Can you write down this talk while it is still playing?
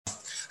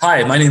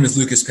Hi, my name is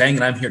Lucas Pang,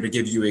 and I'm here to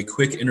give you a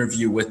quick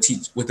interview with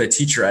a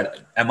teacher at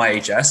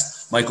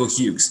MIHS, Michael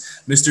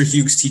Hughes. Mr.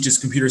 Hughes teaches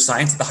computer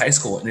science at the high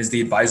school and is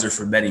the advisor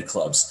for many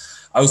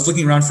clubs. I was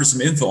looking around for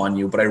some info on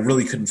you, but I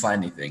really couldn't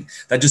find anything.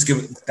 That just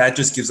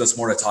gives us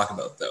more to talk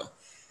about, though.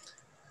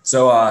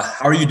 So,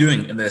 how are you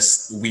doing in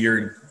this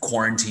weird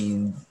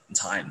quarantine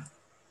time?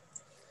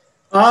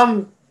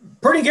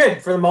 Pretty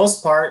good for the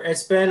most part.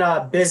 It's been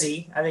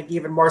busy. I think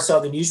even more so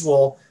than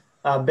usual.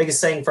 Biggest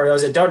thing for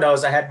those that don't know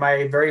is I had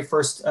my very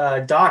first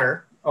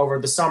daughter over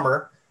the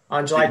summer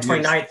on July Big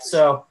news. 29th.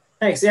 So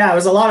thanks. Yeah, it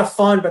was a lot of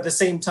fun, but at the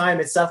same time,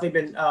 it's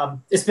definitely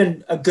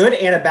been a good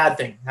and a bad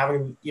thing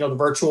having the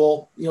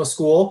virtual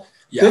school.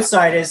 Yeah, Good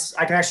side is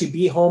I can actually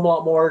be home a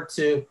lot more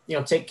to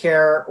take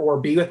care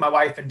or be with my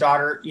wife and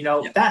daughter.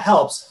 yeah, That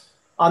helps.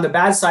 On the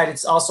bad side,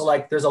 it's also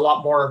like there's a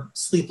lot more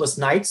sleepless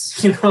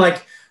nights.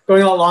 Like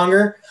going a lot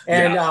longer.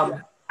 And yeah.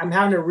 I'm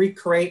having to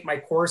recreate my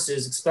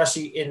courses,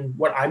 especially in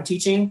what I'm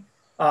teaching,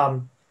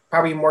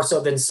 probably more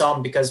so than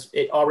some because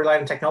it all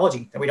relied on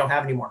technology that we don't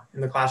have anymore in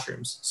the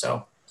classrooms.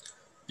 So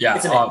Yeah,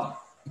 it's an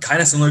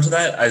kind of similar to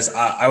that. As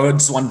I would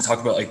just want to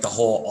talk about like the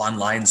whole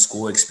online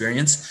school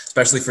experience,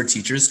 especially for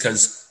teachers,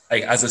 because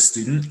like as a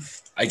student,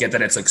 I get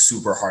that it's like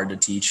super hard to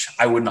teach.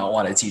 I would not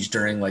want to teach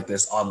during like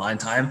this online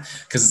time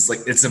because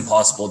it's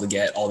impossible to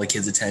get all the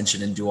kids'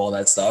 attention and do all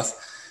that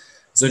stuff.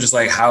 So just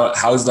like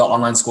how's the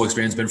online school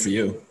experience been for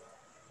you?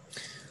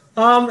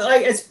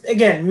 like it's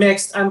again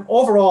mixed. I'm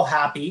overall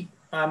happy.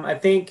 I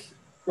think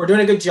we're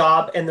doing a good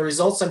job, and the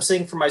results I'm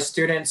seeing from my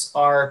students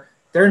are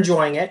they're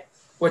enjoying it,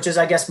 which is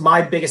I guess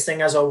my biggest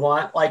thing as I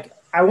want. Like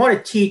I want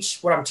to teach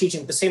what I'm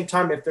teaching. At the same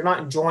time, if they're not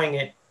enjoying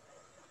it,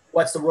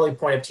 what's the really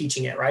point of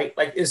teaching it, right?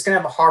 Like it's gonna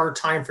have a harder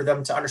time for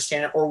them to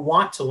understand it or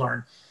want to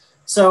learn.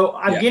 So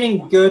I'm Yeah,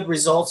 getting good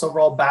results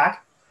overall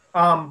back.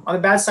 On the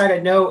bad side, I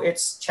know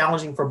it's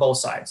challenging for both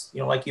sides.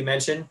 Like you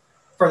mentioned,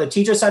 for the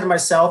teacher side of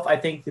myself, I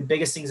think the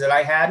biggest things that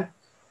I had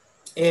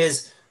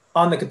is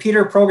on the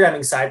computer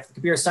programming side, the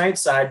computer science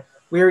side,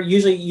 we're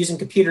usually using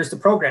computers to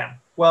program.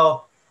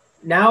 Well,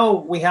 now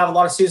we have a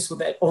lot of students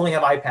that only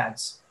have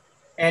iPads,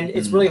 and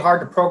it's really Mhm. hard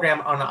to program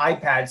on an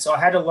iPad. So I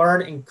had to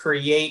learn and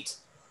create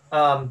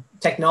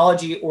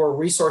technology or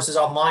resources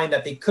online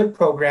that they could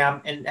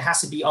program, and it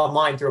has to be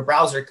online through a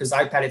browser because the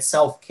iPad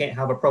itself can't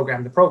have a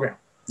program to program.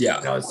 Yeah,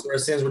 As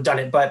soon as we've done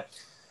it, but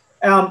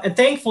and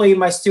thankfully,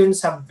 my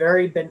students have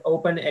very been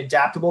open and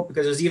adaptable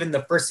because it was even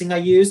the first thing I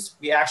used.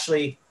 We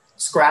actually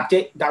scrapped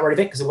it, got rid of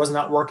it because it was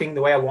not working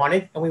the way I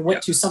wanted, and we yeah,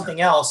 went to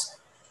something else.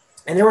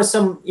 And there were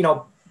some,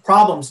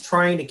 problems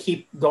trying to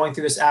keep going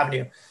through this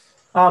avenue,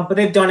 but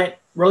they've done it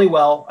really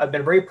well. I've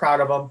been very proud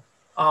of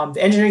them.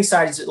 The engineering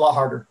side is a lot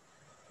harder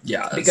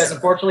yeah. because That's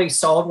unfortunately,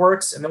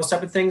 SolidWorks and those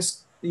type of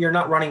things, you're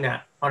not running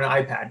that on an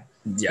iPad.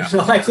 yeah,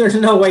 Like there's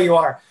no way you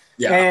are.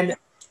 yeah. And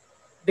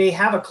they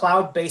have a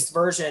cloud-based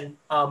version,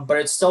 but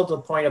it's still to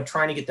the point of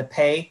trying to get the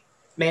pay.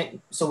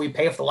 Man, so we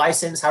pay for the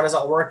license. How does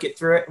that work? Get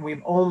through it, and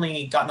we've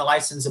only gotten the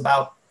license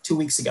about 2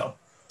 weeks ago.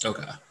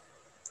 Okay.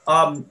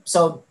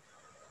 So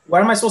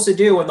what am I supposed to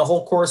do when the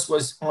whole course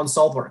was on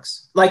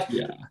SolidWorks? Like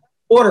Yeah,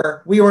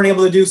 order, we weren't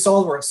able to do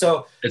SolidWorks.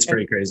 So it's and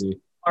pretty crazy.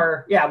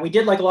 we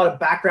did like a lot of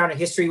background and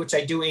history, which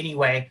I do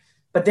anyway.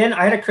 But then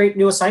I had to create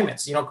new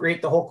assignments,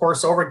 create the whole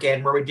course over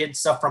again where we did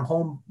stuff from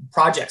home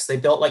projects. They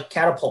built like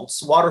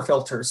catapults, water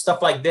filters,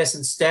 stuff like this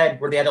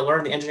instead, where they had to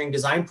learn the engineering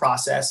design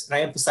process. And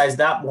I emphasized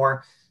that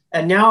more.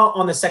 And now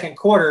on the second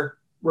quarter,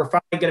 we're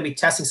finally going to be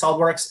testing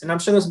SolidWorks. And I'm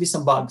sure there's going to be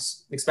some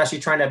bugs, especially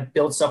trying to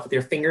build stuff with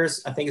your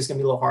fingers. I think it's going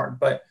to be a little hard,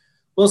 but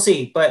we'll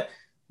see. But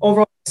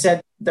overall, like I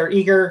said, they're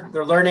eager,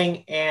 they're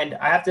learning. And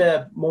I have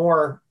to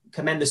more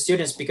commend the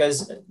students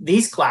because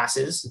these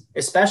classes,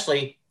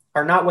 especially,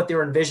 are not what they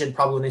were envisioned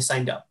probably when they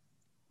signed up.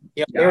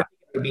 They Yeah, were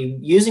going to be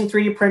using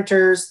 3D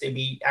printers, they'd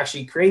be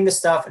actually creating this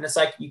stuff, and it's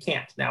like you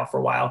can't now for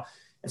a while.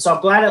 And so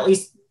I'm glad at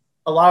least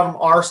a lot of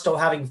them are still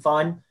having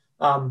fun.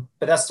 But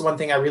that's the one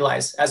thing I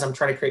realized as I'm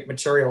trying to create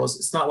materials.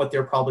 It's not what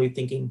they're probably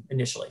thinking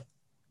initially.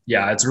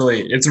 yeah. It's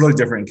really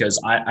different because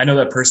I know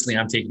that personally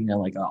I'm taking a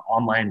like an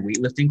online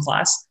weightlifting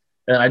class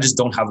and I just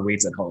don't have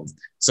weights at home.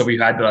 So we've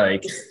had to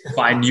like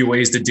find new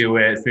ways to do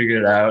it, figure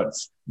it out,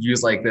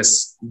 use like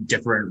this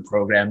different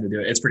program to do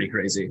it. It's pretty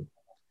crazy.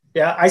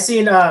 Yeah, I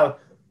seen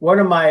one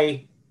of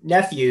my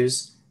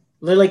nephews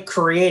literally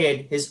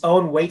created his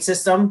own weight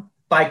system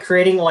by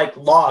creating like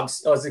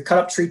logs. It was to cut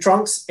up tree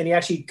trunks, and he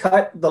actually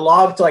cut the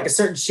log to like a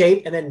certain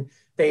shape, and then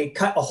they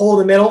cut a hole in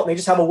the middle, and they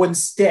just have a wooden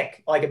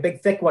stick, like a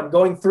big thick one,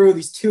 going through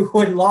these two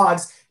wooden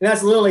logs, and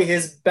that's literally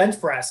his bench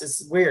press.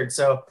 It's weird.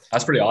 So,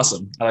 That's pretty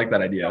awesome. I like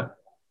that idea.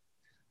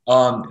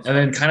 And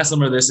then kind of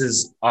similar to this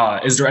is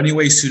there any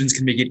way students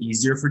can make it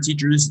easier for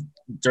teachers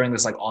during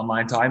this like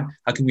online time?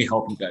 How can we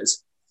help you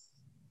guys?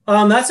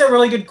 that's a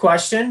really good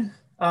question.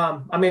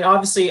 I mean,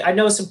 obviously, I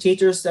know some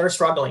teachers that are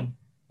struggling,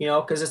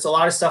 because it's a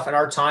lot of stuff in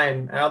our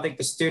time. I don't think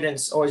the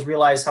students always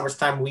realize how much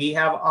time we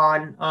have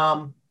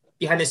on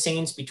behind the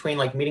scenes between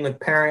like meeting with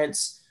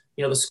parents,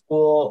 the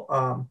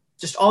school,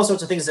 just all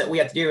sorts of things that we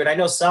have to do. And I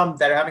know some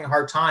that are having a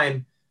hard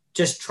time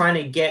just trying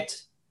to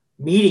get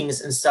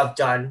meetings and stuff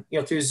done,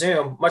 through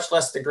Zoom, much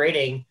less the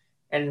grading.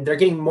 And they're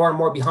getting more and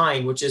more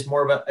behind, which is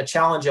more of a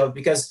challenge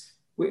because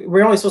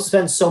we're only supposed to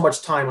spend so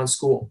much time on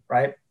school,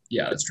 right?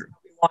 Yeah, that's true.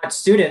 We want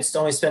students to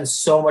only spend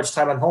so much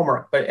time on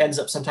homework, but it ends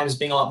up sometimes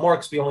being a lot more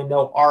because we only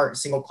know our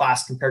single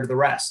class compared to the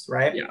rest,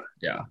 right?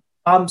 Yeah.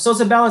 So it's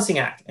a balancing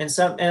act, and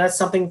that's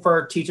something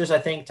for teachers, I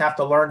think, to have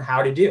to learn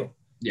how to do.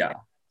 Yeah.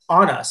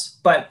 On us,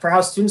 but for how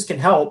students can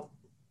help,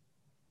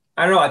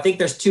 I don't know. I think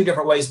there's two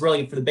different ways,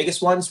 really, for the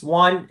biggest ones.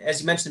 One,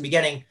 as you mentioned in the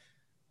beginning,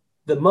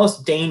 the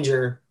most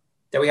danger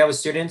that we have with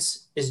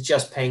students is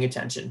just paying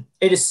attention.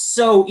 It is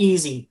so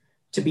easy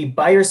to be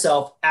by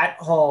yourself at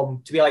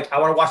home, to be like, I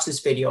want to watch this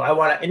video. I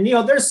want to,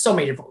 and there's so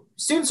many different,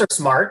 students are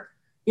smart,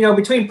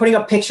 between putting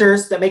up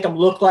pictures that make them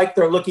look like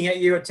they're looking at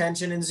you,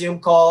 attention in Zoom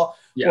call,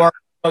 or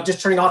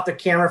just turning off the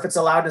camera if it's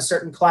allowed in a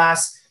certain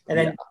class, and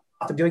then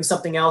off doing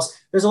something else.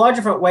 There's a lot of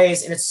different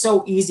ways, and it's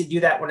so easy to do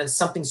that when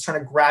something's trying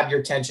to grab your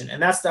attention. And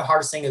that's the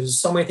hardest thing, is there's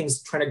so many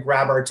things trying to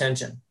grab our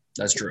attention.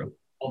 That's true.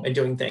 And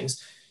doing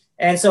things.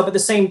 And so, but at the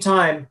same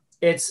time,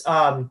 it's,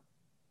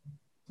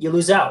 you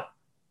lose out.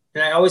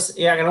 And I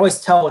can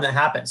always tell when that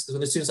happens, because when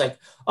the student's like,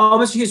 oh,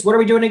 Mr. Hughes, what are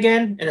we doing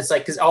again? And it's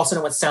like, because all of a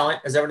sudden it went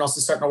silent as everyone else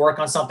is starting to work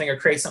on something or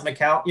create something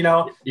account,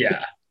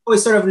 Yeah.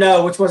 Always sort of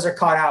know which ones are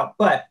caught out,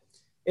 but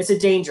it's a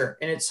danger,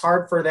 and it's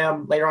hard for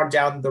them later on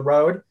down the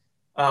road.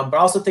 But I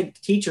also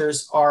think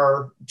teachers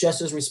are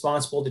just as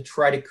responsible to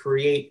try to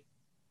create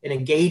an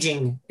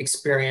engaging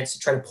experience, to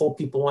try to pull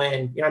people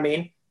in, you know what I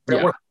mean? But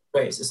it works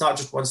both ways. It's not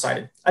just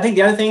one-sided. I think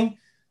the other thing,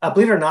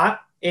 believe it or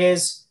not,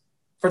 is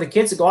for the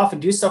kids to go off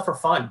and do stuff for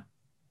fun.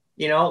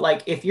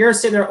 Like if you're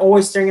sitting there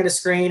always staring at a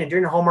screen and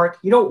doing your homework,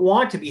 you don't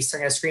want to be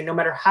staring at a screen. No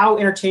matter how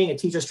entertaining a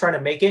teacher's trying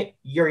to make it,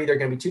 you're either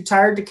going to be too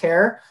tired to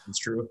care. That's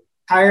true.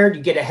 Tired,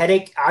 you get a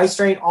headache, eye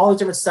strain, all the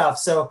different stuff.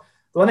 So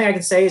the one thing I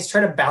can say is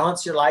try to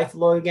balance your life a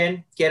little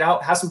again. Get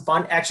out, have some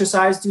fun,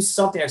 exercise, do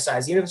something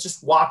exercise. Even if it's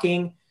just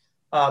walking,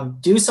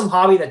 do some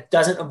hobby that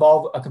doesn't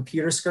involve a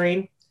computer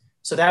screen.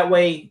 So that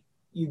way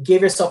you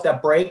give yourself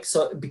that break,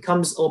 so it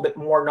becomes a little bit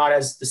more not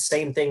as the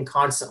same thing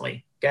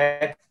constantly.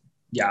 Okay.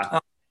 Yeah.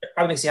 It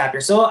probably makes you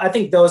happier. So I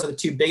think those are the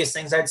two biggest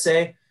things I'd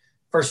say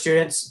for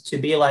students, to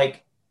be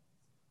like,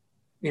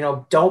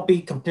 don't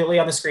be completely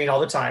on the screen all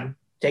the time.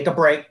 Take a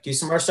break, do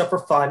some more stuff for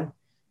fun.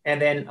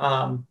 And then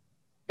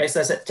basically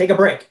that's it, take a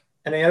break.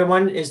 And the other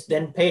one is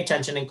then pay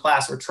attention in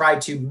class, or try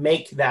to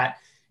make that.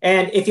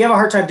 And if you have a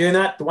hard time doing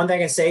that, the one thing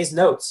I can say is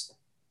notes.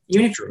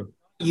 Even if you're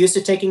used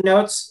to taking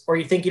notes, or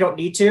you think you don't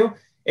need to,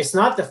 it's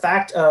not the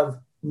fact of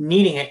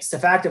needing it. It's the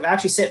fact of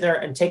actually sitting there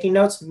and taking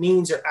notes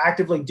means you're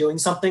actively doing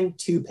something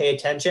to pay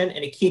attention,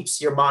 and it keeps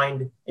your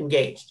mind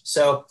engaged.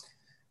 So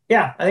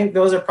yeah, I think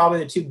those are probably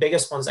the two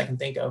biggest ones I can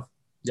think of.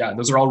 Yeah,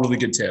 those are all really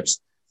good tips.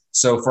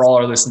 So for all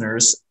our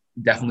listeners,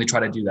 definitely try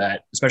to do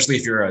that, especially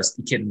if you're a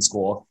kid in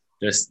school.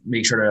 Just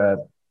make sure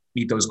to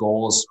meet those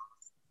goals,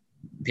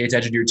 pay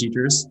attention to your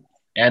teachers,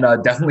 and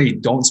definitely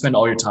don't spend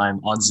all your time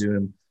on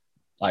Zoom,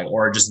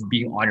 or just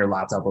being on your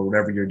laptop or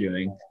whatever you're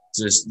doing.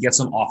 Just get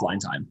some offline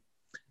time.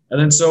 And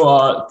then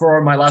so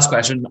for my last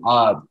question,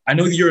 I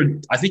know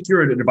I think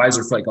you're an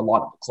advisor for a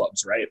lot of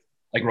clubs, right?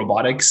 Like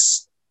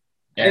robotics.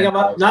 I think I'm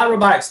up, not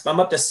robotics, but I'm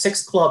up to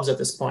 6 clubs at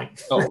this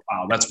point. Oh,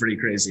 wow. That's pretty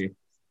crazy.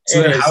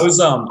 So then how has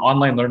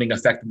online learning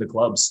affected the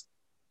clubs?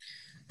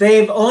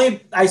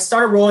 I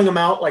started rolling them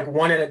out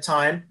one at a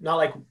time,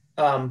 not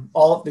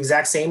all at the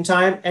exact same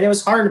time. And it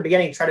was hard in the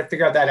beginning to try to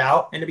figure that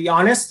out. And to be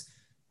honest,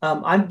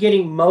 I'm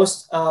getting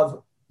most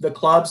of the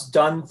clubs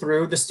done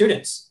through the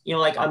students.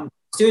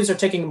 Students are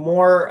taking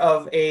more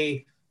of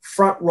a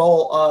front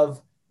role of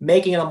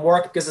making them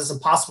work, because it's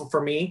impossible for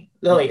me.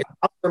 Literally, it's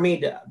impossible for me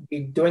to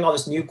be doing all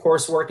this new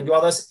coursework and do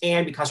all this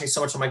and be concentrating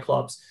so much on my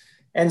clubs.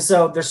 And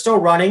so they're still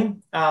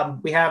running.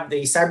 We have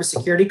the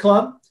cybersecurity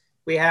club.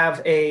 We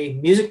have a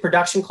music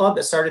production club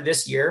that started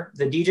this year,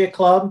 the DJ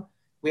club.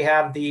 We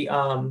have the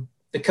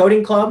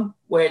coding club,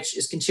 which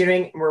is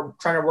continuing. We're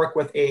trying to work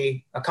with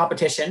a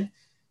competition.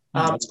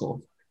 That's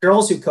cool.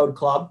 Girls Who Code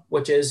Club,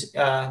 which is,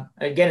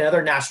 again,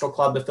 another national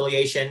club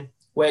affiliation,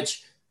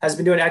 which has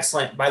been doing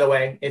excellent, by the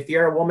way. If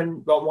you're a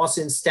woman that wants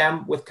to in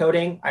STEM with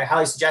coding, I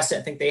highly suggest it.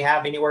 I think they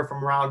have anywhere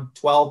from around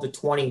 12 to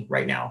 20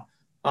 right now,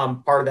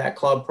 part of that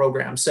club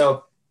program.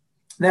 So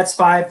that's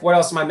 5. What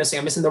else am I missing?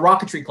 I'm missing the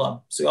Rocketry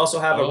Club. So we also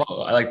have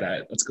I like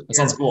that. That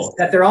sounds cool.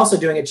 That they're also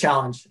doing a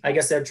challenge. I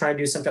guess they're trying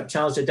to do some type of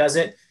challenge that does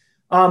it.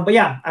 But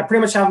yeah, I pretty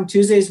much have them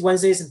Tuesdays,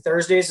 Wednesdays, and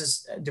Thursdays,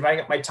 is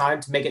dividing up my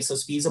time to make it so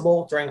it's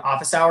feasible during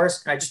office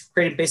hours. And I just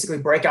created basically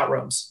breakout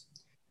rooms.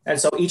 And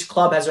so each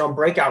club has their own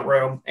breakout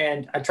room,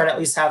 and I try to at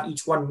least have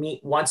each one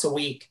meet once a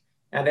week,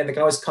 and then they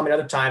can always come in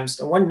other times.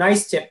 And one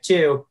nice tip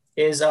too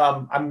is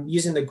I'm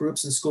using the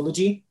groups in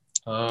Schoology.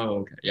 Oh,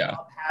 okay. Yeah.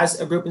 Has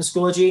a group in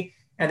Schoology,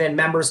 and then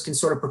members can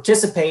sort of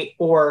participate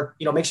or,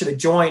 make sure to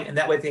join, and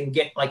that way they can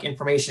get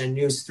information and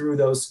news through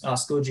those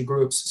Schoology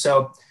groups.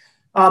 So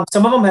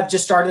some of them have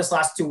just started this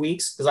last 2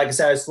 weeks, because like I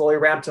said, I slowly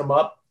ramped them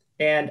up.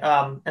 And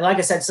like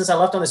I said, since I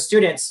left on the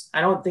students, I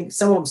don't think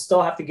some of them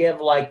still have to give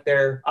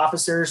their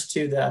officers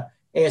to the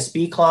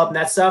ASB club and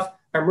that stuff.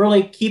 I'm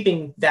really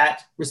keeping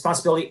that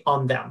responsibility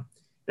on them.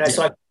 And Yeah.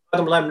 so I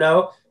let them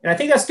know. And I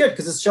think that's good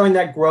because it's showing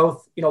that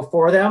growth,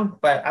 for them.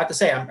 But I have to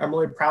say, I'm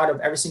really proud of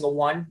every single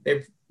one.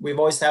 We've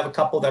always have a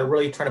couple that are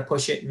really trying to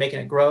push it and making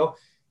it grow.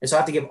 And so I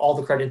have to give all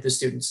the credit to the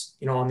students,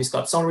 on these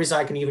clubs. It's the only reason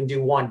I can even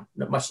do one,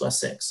 much less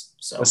six.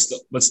 So,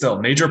 but still,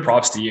 major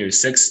props to you.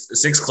 Six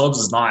clubs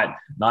is not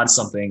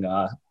something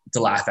to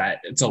laugh at.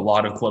 It's a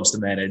lot of clubs to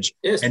manage,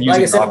 and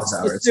like using I said, office the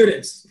hours.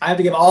 students. I have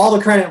to give all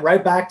the credit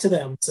right back to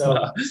them.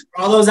 So,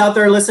 for all those out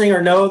there listening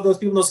or know those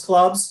people in those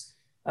clubs,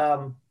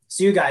 it's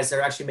you guys that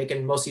are actually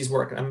making most of these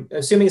work. I'm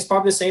assuming it's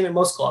probably the same in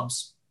most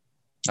clubs.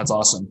 That's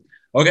awesome.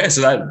 Okay,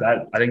 so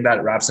that I think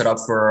that wraps it up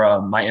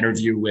for my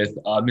interview with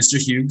Mr.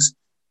 Hughes.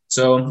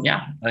 So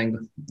yeah, I think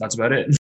that's about it.